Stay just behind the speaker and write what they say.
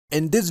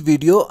In this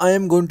video, I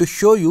am going to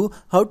show you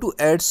how to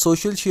add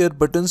social share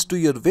buttons to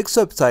your Wix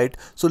website.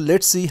 So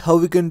let's see how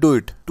we can do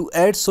it. To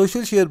add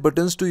social share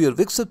buttons to your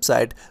Wix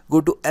website,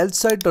 go to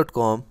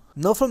elsite.com.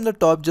 Now from the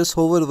top, just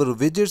hover over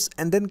widgets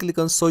and then click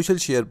on social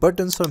share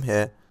buttons from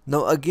here.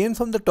 Now again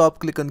from the top,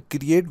 click on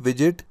create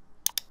widget.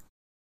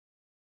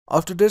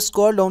 After that,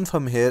 scroll down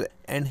from here,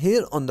 and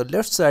here on the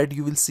left side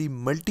you will see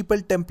multiple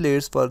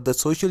templates for the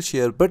social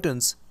share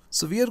buttons.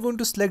 So we are going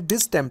to select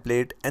this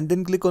template and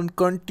then click on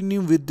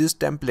continue with this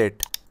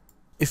template.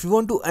 If you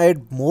want to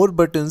add more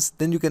buttons,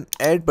 then you can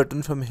add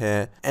button from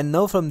here, and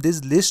now from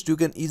this list you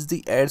can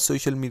easily add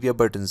social media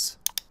buttons.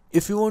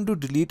 If you want to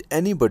delete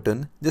any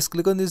button, just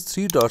click on this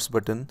three dots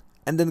button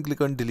and then click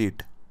on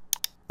delete.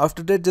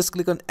 After that, just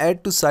click on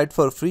add to site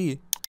for free.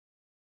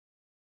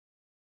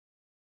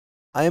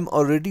 I am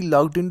already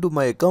logged into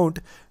my account,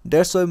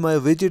 that's why my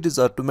widget is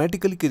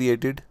automatically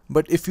created.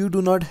 But if you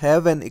do not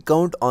have an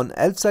account on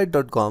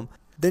elsite.com,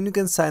 then you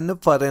can sign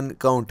up for an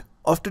account.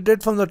 After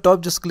that, from the top,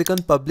 just click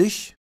on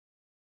publish.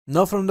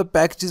 Now from the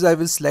packages, I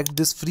will select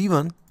this free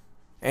one,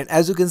 and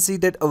as you can see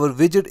that our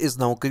widget is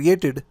now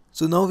created.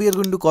 So now we are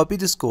going to copy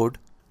this code,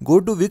 go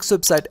to Wix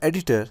website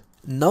editor.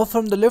 Now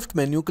from the left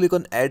menu, click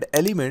on add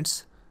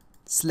elements,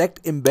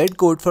 select embed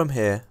code from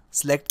here,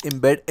 select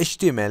embed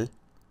HTML.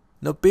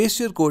 Now paste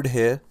your code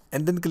here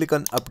and then click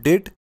on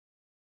update.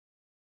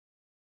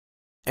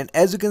 And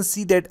as you can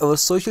see that our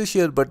social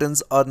share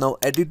buttons are now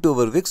added to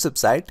our Wix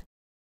website,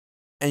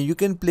 and you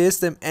can place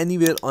them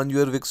anywhere on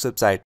your Wix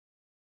website.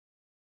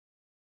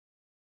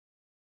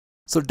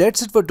 So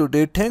that's it for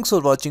today. Thanks for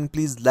watching.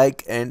 Please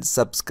like and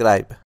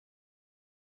subscribe.